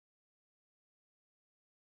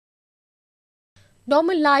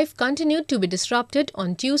Normal life continued to be disrupted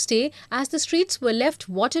on Tuesday as the streets were left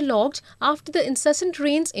waterlogged after the incessant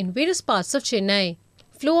rains in various parts of Chennai.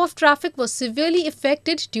 Flow of traffic was severely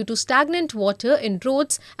affected due to stagnant water in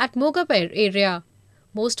roads at Mogapair area.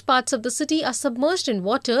 Most parts of the city are submerged in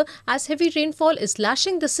water as heavy rainfall is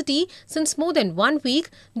lashing the city since more than 1 week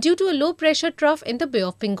due to a low-pressure trough in the Bay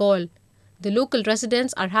of Bengal. The local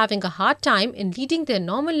residents are having a hard time in leading their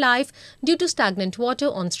normal life due to stagnant water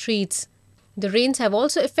on streets. The rains have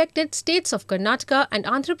also affected states of Karnataka and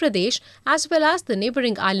Andhra Pradesh as well as the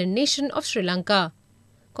neighbouring island nation of Sri Lanka.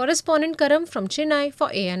 Correspondent Karam from Chennai for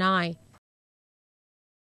ANI.